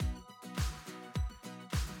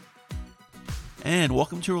and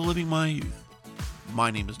welcome to Reliving My Youth. My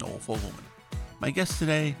name is Noel Fogelman. My guest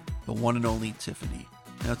today, the one and only Tiffany.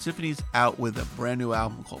 Now, Tiffany's out with a brand new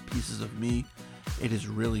album called Pieces of Me. It is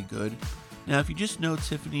really good. Now, if you just know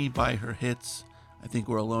Tiffany by her hits, I Think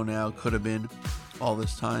We're Alone Now, Could Have Been, All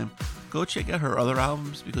This Time, go check out her other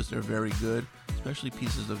albums because they're very good, especially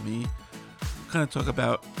Pieces of Me. We'll kind of talk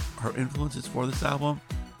about her influences for this album,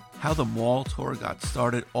 how the Mall tour got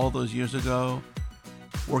started all those years ago,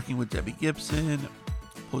 working with Debbie Gibson,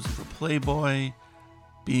 posing for Playboy,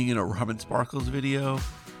 being in a Robin Sparkles video.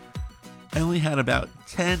 I only had about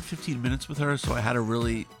 10-15 minutes with her, so I had to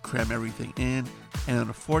really cram everything in. And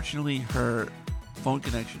unfortunately, her phone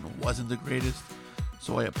connection wasn't the greatest,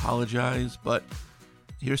 so I apologize. But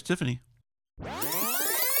here's Tiffany.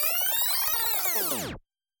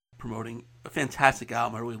 Promoting a fantastic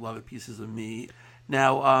album. I really love it, Pieces of Me.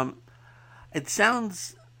 Now, it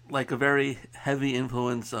sounds like a very heavy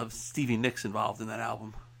influence of Stevie Nicks involved in that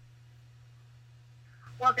album.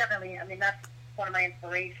 Well, definitely. I mean, that's one of my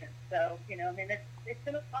inspirations. So, it's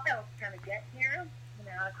been a while to kind of get here.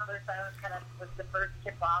 Color Silence kind of was the first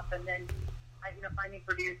tip off, and then, finding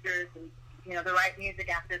producers and, the right music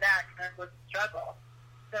after that kind of was a struggle.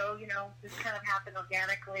 So, this kind of happened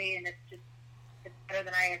organically, and it's better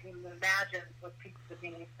than I even imagined with Pieces of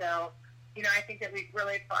Me. So, I think that we've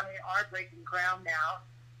really finally are breaking ground now.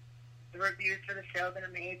 The reviews for the show have been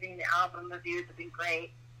amazing. The album reviews have been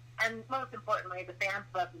great. And most importantly, the fans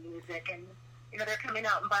love the music. And, they're coming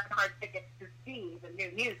out and buying hard tickets to see the new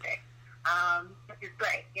music, which is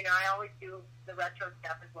great. I always do the retro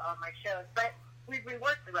stuff as well on my shows. But we've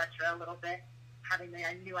reworked the retro a little bit, having the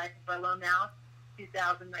new I Think We're Alone Now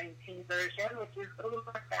 2019 version, which is a little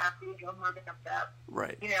more sassy, a little more amped up.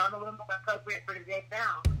 Right. And a little more appropriate for today's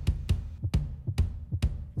sound.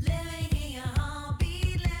 Let me hear your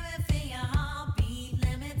heartbeat, let me feel your heartbeat,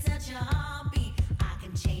 let me touch your heartbeat, I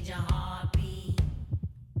can change your heartbeat.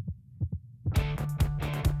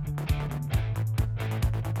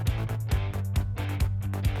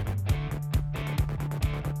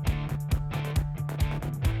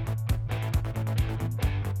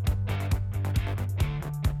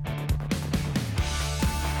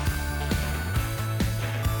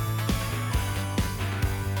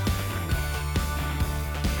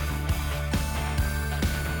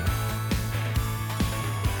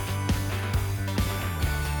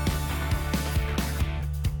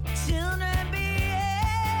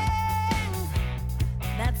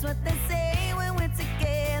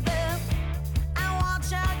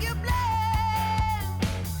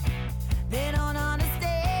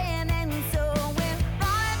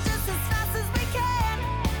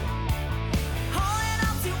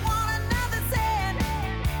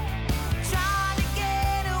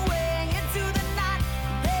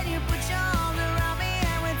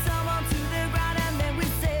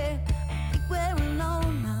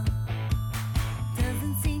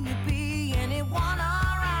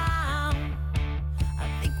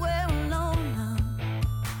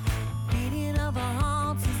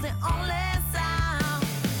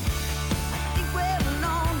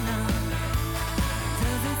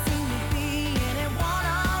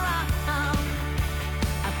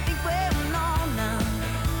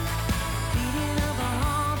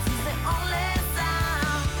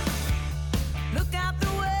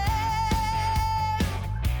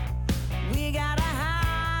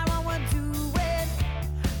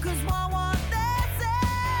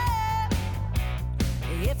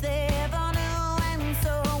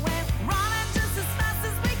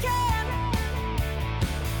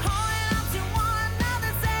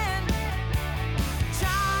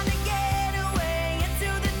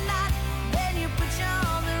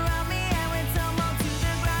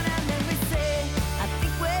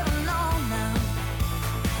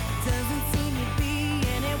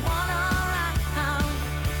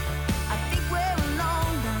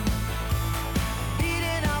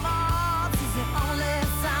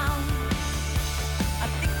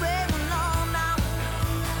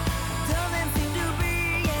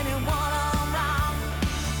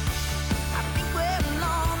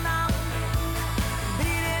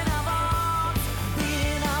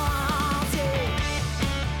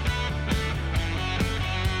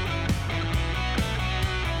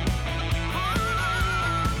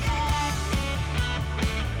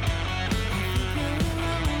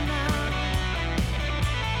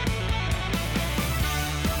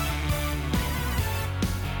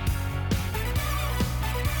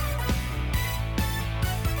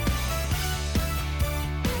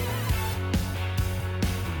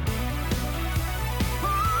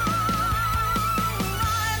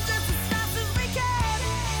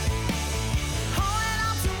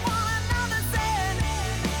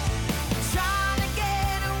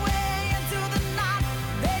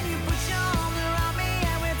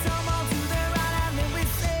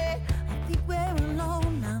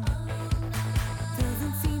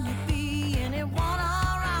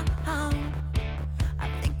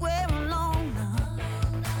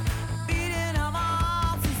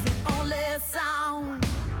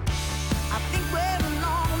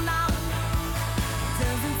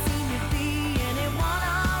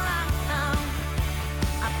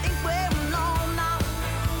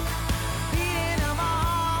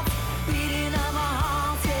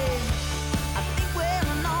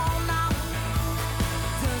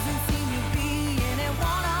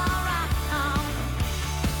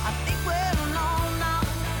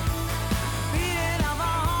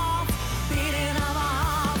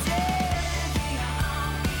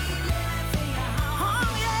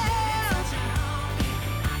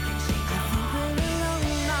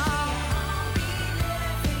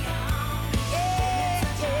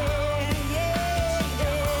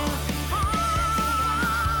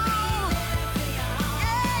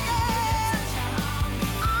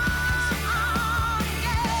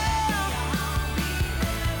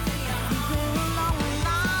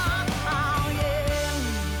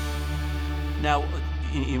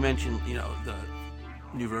 mentioned, the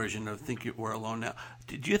new version of Think We're Alone Now.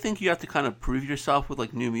 Did you think you have to kind of prove yourself with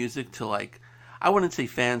like new music to like, I wouldn't say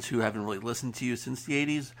fans who haven't really listened to you since the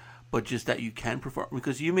 80s, but just that you can perform?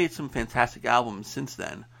 Because you made some fantastic albums since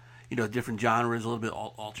then. Different genres, a little bit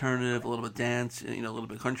alternative, a little bit dance, a little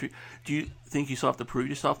bit country. Do you think you still have to prove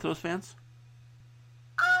yourself to those fans?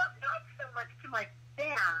 Not so much to my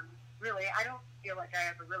fans, really. I don't feel like I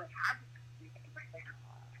ever really had to prove anything to my fans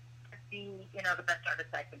to be, the best artist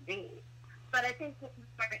I can be. But I think this is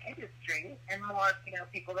for the industry and more,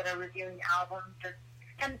 people that are reviewing albums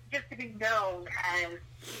and just to be known as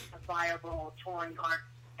a viable touring artist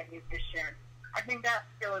and musician. I think that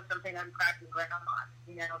still is something I'm cracking ground on,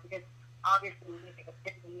 because obviously when you think of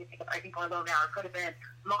Tiffany, you think of I Think We're Alone Now, it could have been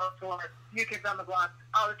Molotov, New Kids on the Block,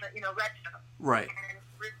 all the time, retro. Right. And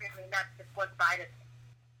really, that's just one side of it.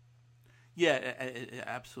 Yeah,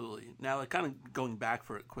 absolutely. Now, like, kind of going back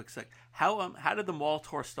for a quick sec, how did the mall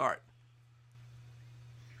tour start?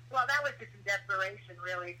 Well, that was just in desperation,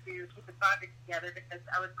 really, to keep the project together because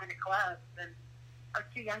I was going to clubs and I was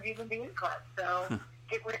too young to even be in clubs. So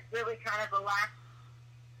it was really kind of a last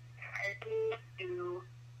to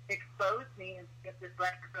expose me and see if this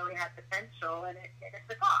record really had potential, and it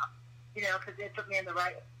took off, because it took me in the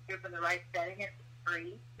right group in the right setting. It's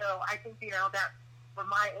free. So I think, that for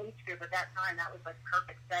my age group at that time, that was like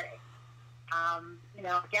perfect setting.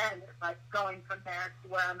 Again, it's like going from there to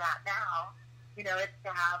where I'm at now. It's to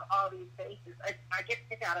have all these faces. I get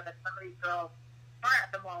kicked out of it. Some of these girls are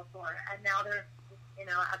at the mall tour, and now they're,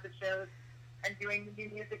 at the shows and doing new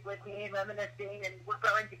music with me and reminiscing, and we're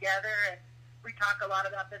growing together, and we talk a lot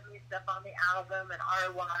about the new stuff on the album and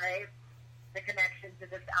our lives, the connection to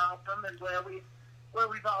this album, and where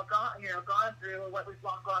we've all gone, gone through, and what we've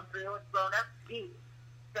all gone through and grown up to be.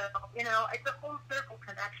 So, it's a full circle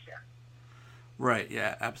connection. Right.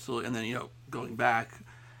 Yeah. Absolutely. And then going back,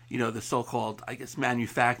 the so-called, I guess,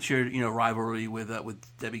 manufactured, rivalry with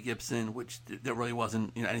Debbie Gibson, which there really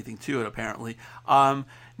wasn't, anything to it, apparently.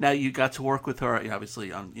 Now you got to work with her,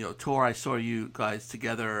 obviously, on, tour. I saw you guys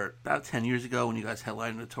together about 10 years ago when you guys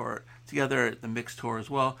headlined the tour together, the mixed tour as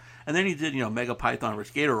well. And then you did, Mega Python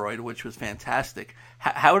vs. Gatoroid, which was fantastic.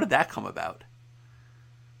 How did that come about?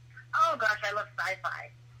 Oh, gosh, I love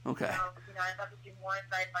sci-fi. Okay. I'd love to do more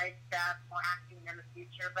sci-fi stuff, more acting in the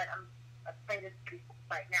future, but I'm afraid it's pretty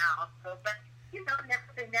right now. So, but never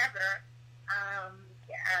say never.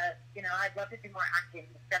 I'd love to do more acting.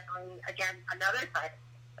 It's definitely, again, another side.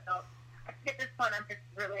 So at this point, I'm just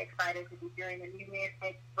really excited to be doing the new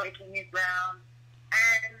music, breaking new ground,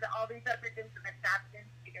 and all these other things that have happened.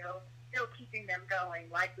 Still keeping them going,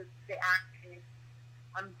 like with the acting.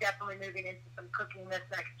 I'm definitely moving into some cooking this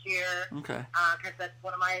next year. Okay. Because that's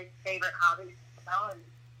one of my favorite hobbies, and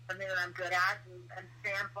something that I'm good at, and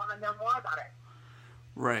fans want to know more about it.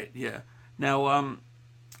 Right, yeah. Now,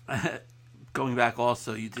 going back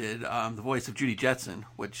also, you did the voice of Judy Jetson,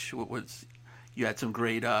 which was, you had some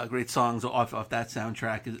great songs off that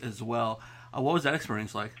soundtrack as well. What was that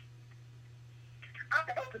experience like?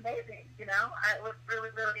 It was amazing, It was really,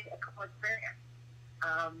 really a cool experience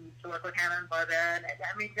to work with Hannah and Barbara. And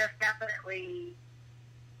just definitely,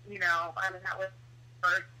 that was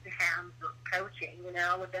first hands coaching,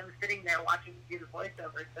 with them sitting there watching me do the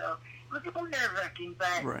voiceover. So it was a little nerve-wracking,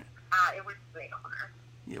 but right. It was a great honor.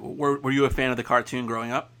 Yeah, were you a fan of the cartoon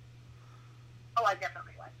growing up? Oh, I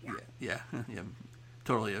definitely was, yeah. Yeah,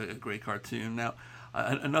 totally a great cartoon. Now,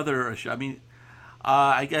 another show,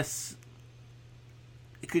 I guess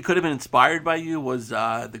it could have been inspired by you was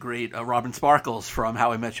the great Robin Sparkles from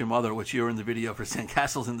How I Met Your Mother, which you were in the video for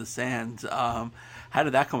Sandcastles in the Sand. How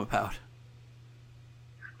did that come about?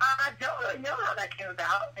 I don't really know how that came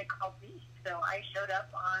about. They called me, so I showed up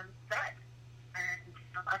on set, and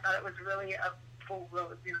I thought it was really a full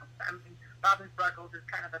road. Robin Sparkles is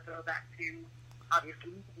kind of a throwback to,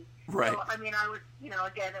 obviously, me. Right. So, I was,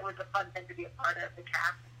 again, it was a fun thing to be a part of. The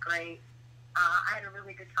cast was great. I had a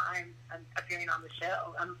really good time appearing on the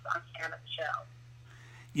show. I'm a fan of the show.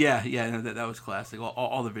 Yeah, that was classic.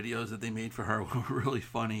 All the videos that they made for her were really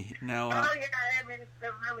funny. Now,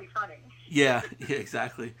 they're really funny. Yeah,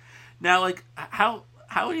 exactly. Now, like, how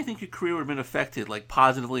do you think your career would have been affected, like,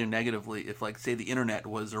 positively or negatively, if, like, say, the internet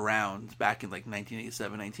was around back in, like,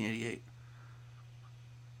 1987, 1988?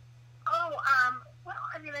 Oh, well,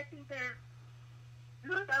 I think there's,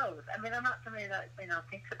 who knows? I'm not somebody that,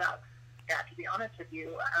 thinks about that, to be honest with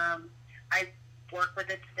you. I work with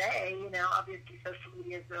it today, obviously social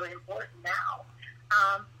media is really important now.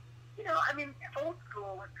 Old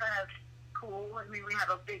school was kind of cool. We had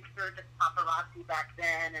a big surge of paparazzi back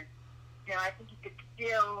then, and, I think you could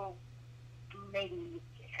still maybe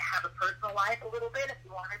have a personal life a little bit if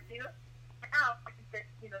you wanted to. Now, I think that,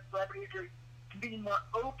 celebrities are being more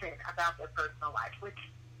open about their personal life, which,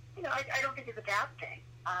 I don't think is a bad thing.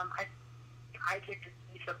 I get to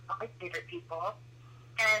see some of my favorite people,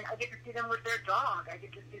 and I get to see them with their dog. I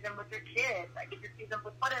get to see them with their kids. I get to see them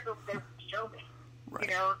with whatever they show me.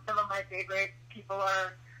 Right. Some of my favorite people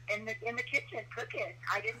are in the kitchen cooking.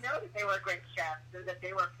 I didn't know that they were great chefs or that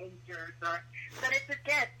they were painters, but it's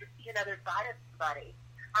again to see another side of somebody.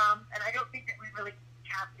 And I don't think that we really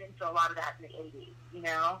tapped into a lot of that in the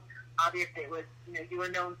 80s. Obviously it was you were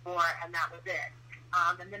known for, and that was it.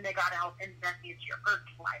 And then they got out and invested into your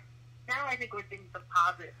personal life. Now I think we're seeing some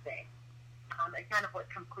positive things. And kind of what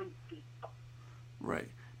completes people.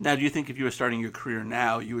 Right. Now, do you think if you were starting your career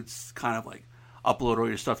now, you would kind of like upload all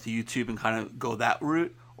your stuff to YouTube and kind of go that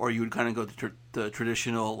route, or you would kind of go the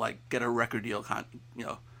traditional, like, get a record deal kind, I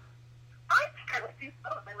think I would do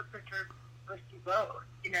both. I would prefer to do both,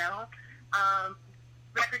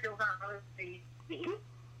 Record deals aren't really easy,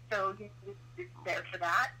 so it's there for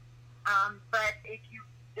that. But if you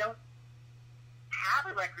don't have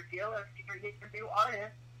a record deal, or if you're a new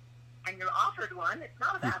artist and you're offered one, it's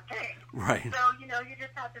not a bad thing. Right. So, you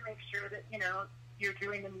just have to make sure that, you're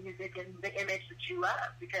doing the music and the image that you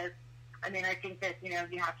love, because, I think that, you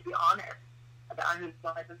have to be honest about who's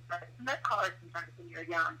life and stuff. And that's hard sometimes when you're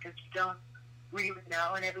young, because you don't really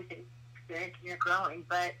know, and everything's experience and you're growing.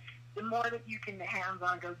 But the more that you can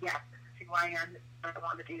hands-on go, yes, this is who I am, this is what I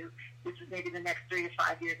want to do, this is maybe the next 3 to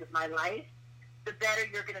 5 years of my life, the better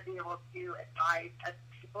you're going to be able to advise other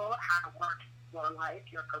people how to work your life,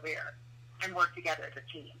 your career, and work together as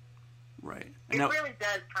a team. Right. It really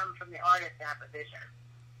does come from the artist to have a vision.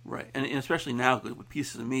 Right, and especially now with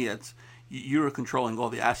Pieces of Me, it's you're controlling all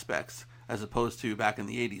the aspects as opposed to back in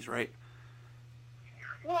the 80s, right?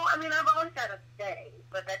 Well, I've always had a say,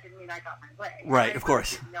 but that didn't mean I got my way. Right, of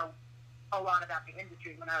course. I didn't know a lot about the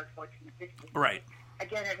industry when I was 14 and 15. Right.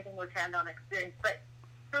 Again, everything was hand-on experience. But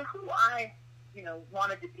for who I,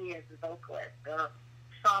 wanted to be as a vocalist or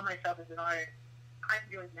saw myself as an artist, I'm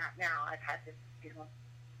doing that now. I've had to,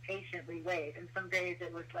 patiently wait. And some days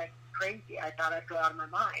it was like crazy. I thought I'd go out of my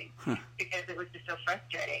mind because it was just so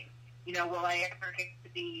frustrating. Will I ever get to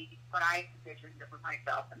be what I envisioned for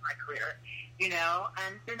myself in my career? And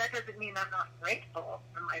then that doesn't mean I'm not grateful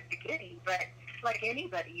from my beginning, but like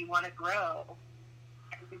anybody, you want to grow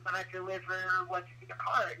and you want to deliver what's in your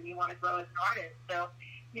heart, and you want to grow as an artist. So,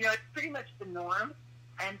 it's pretty much the norm.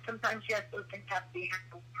 And sometimes, yes, those things have to be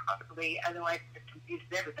handled properly, otherwise it confuses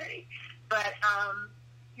everybody. But,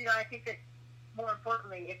 I think that more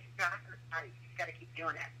importantly, if you've got it, you've got to keep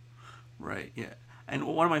doing it. Right, yeah. And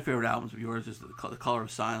one of my favorite albums of yours is The Color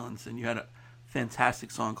of Silence, and you had a fantastic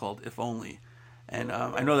song called If Only. And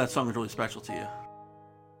I know that song is really special to you.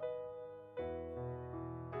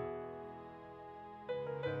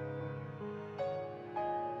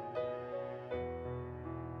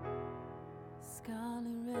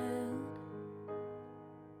 Scarlet red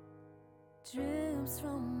drips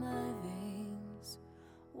from my veins.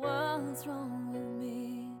 What's wrong with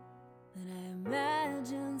me that I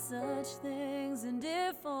imagine such things? And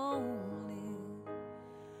if only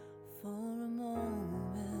for a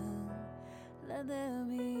moment, let there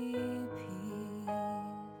be peace.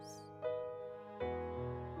 And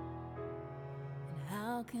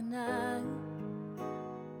how can I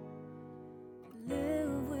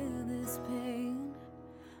live with this pain?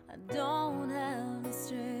 I don't have the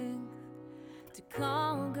strength to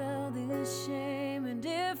conquer this shame. And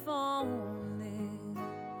if only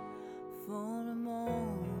for a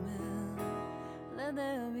moment, let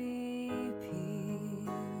there be peace.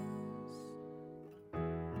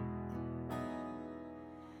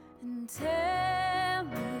 And tell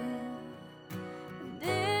me,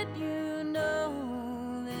 did you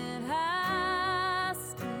know that I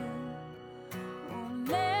still won't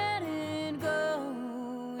let it go?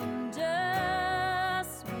 And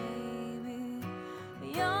just maybe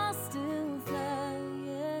you're still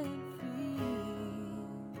flying free.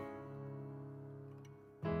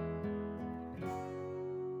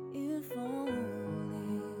 If only.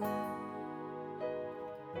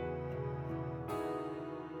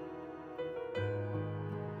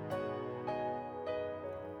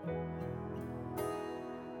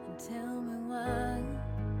 And tell me why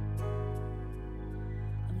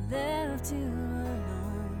I'm left here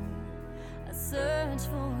alone. I search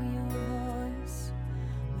for your voice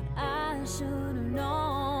when I should have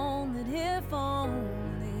known that if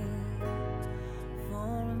only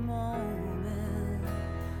for a moment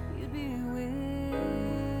you'd be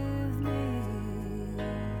with me.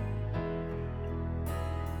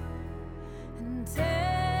 And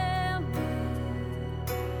tell me,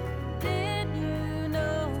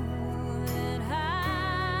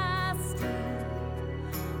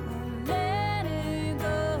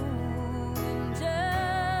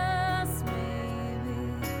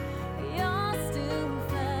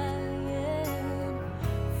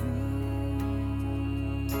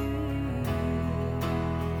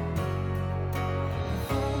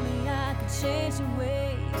 change the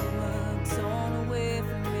way it looks on away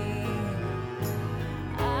from me.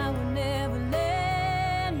 I will never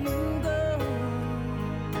let you go.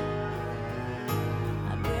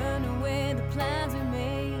 I burn away the plans we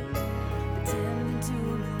made, pretending to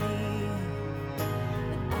believe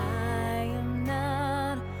that I am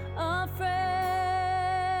not afraid.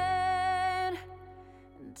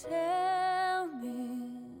 And tell me,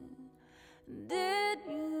 did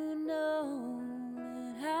you know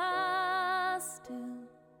that I still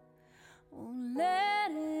won't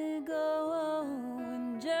let it go?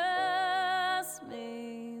 And just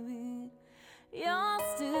maybe you're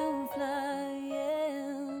still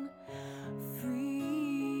flying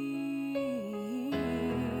free.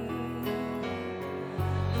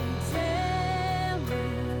 And tell me,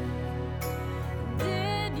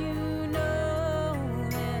 did you know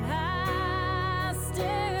that I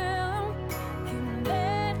still can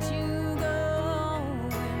let you go?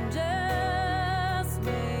 And just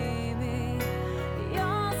maybe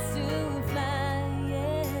you're still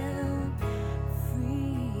flying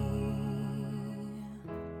free.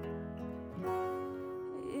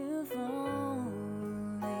 If only.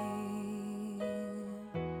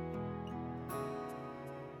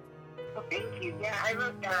 Well, thank you. Yeah, I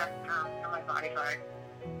wrote that for my bodyguard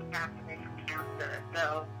passed away from cancer.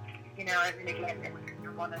 So, you know, I mean, again, it was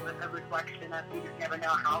one of a reflection of you just never know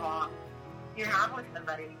how long you have with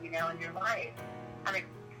somebody, you know, in your life. I mean,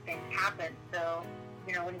 things happen. So,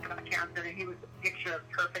 you know, when he got cancer, he was a picture of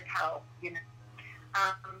perfect health, you know.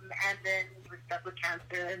 And then he was stuck with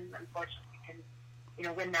cancer and unfortunately didn't, you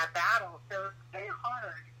know, win that battle. So it's very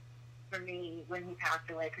hard for me when he passed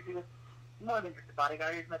away because he was more than just a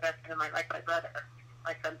bodyguard. He was my best friend, like my brother,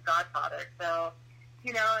 my son's godfather. So,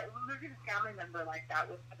 you know, losing a family member like that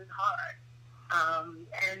was hard.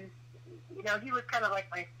 And, you know, he was kind of like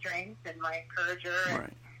my strength and my encourager and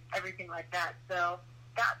Right. everything like that. So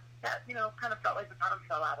that, you know, kind of felt like the bottom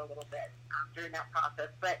fell out a little bit during that process.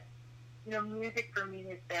 But, you know, music for me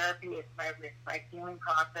is therapy. It's my healing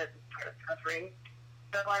process. It's part of recovery.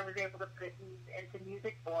 So I was able to put it into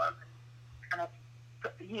music form and kind of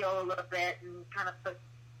heal a little bit and kind of put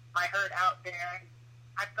my hurt out there. And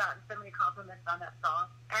I've gotten so many compliments on that song,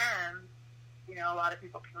 and, you know, a lot of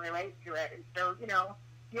people can relate to it. And so, you know,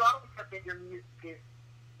 you always have that your music is,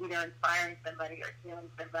 you know, inspiring somebody or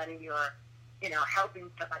healing somebody or, you know,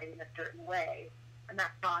 helping somebody in a certain way. And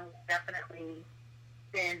that song has definitely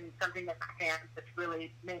been something that my fans have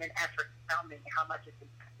really made an effort to tell me how much it's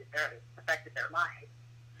affected their life.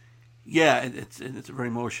 Yeah, it's very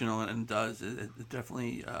emotional and does. It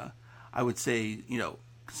definitely, I would say, you know,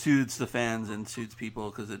 soothes the fans and soothes people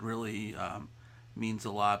because it really means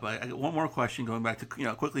a lot. But I got one more question going back to, you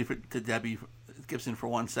know, quickly to Debbie Gibson for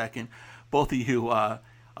 1 second. Both of you,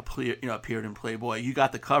 appeared in Playboy. You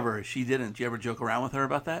got the cover. She didn't. Do you ever joke around with her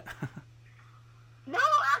about that? No,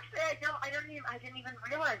 actually, I didn't even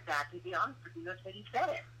realize that, to be honest with you. That's when you said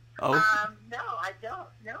it. Oh. No, I don't.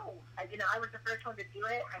 No. I was the first one to do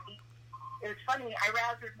it. I think it was funny. I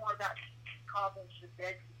razzed more about calls than she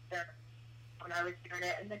did when I was doing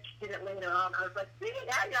it, and then she did it later on. I was like, see,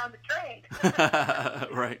 now you're on the train.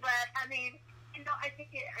 Right. But, I mean, you know, I think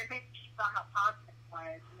she saw how positive it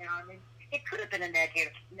was. You know, I mean, it could have been a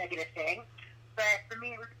negative thing, but for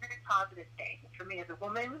me, it was a very positive thing. For me as a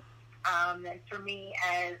woman, and for me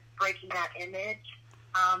as breaking that image,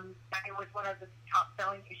 it was one of the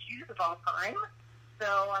top-selling issues of all time.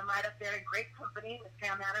 So I'm right up there in great company with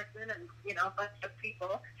Pam Anderson and, you know, a bunch of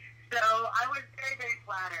people. So I was very, very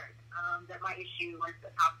flattered that my issue was the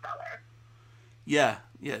top seller. Yeah,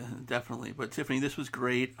 definitely. But Tiffany, this was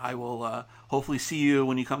great. I will hopefully see you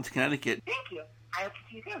when you come to Connecticut. Thank you. I hope to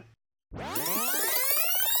see you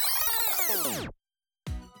soon.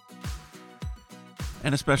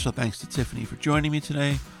 And a special thanks to Tiffany for joining me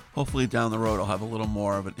today. Hopefully down the road I'll have a little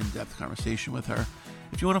more of an in-depth conversation with her.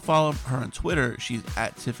 If you want to follow her on Twitter, she's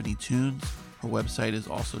at Tiffany Tunes. Her website is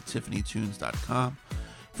also tiffanytunes.com.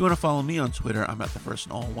 If you want to follow me on Twitter, I'm at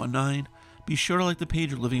TheFirstAndAll19. Be sure to like the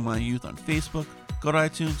page of Living My Youth on Facebook. Go to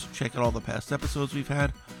iTunes, check out all the past episodes we've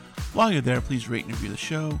had. While you're there, please rate and review the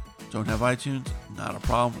show. Don't have iTunes? Not a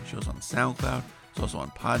problem. The show's on SoundCloud. It's also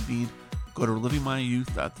on Podbean. Go to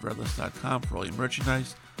livingmyyouth.threadless.com for all your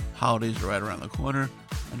merchandise. Holidays are right around the corner.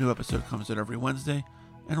 A new episode comes out every Wednesday,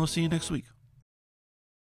 and we'll see you next week.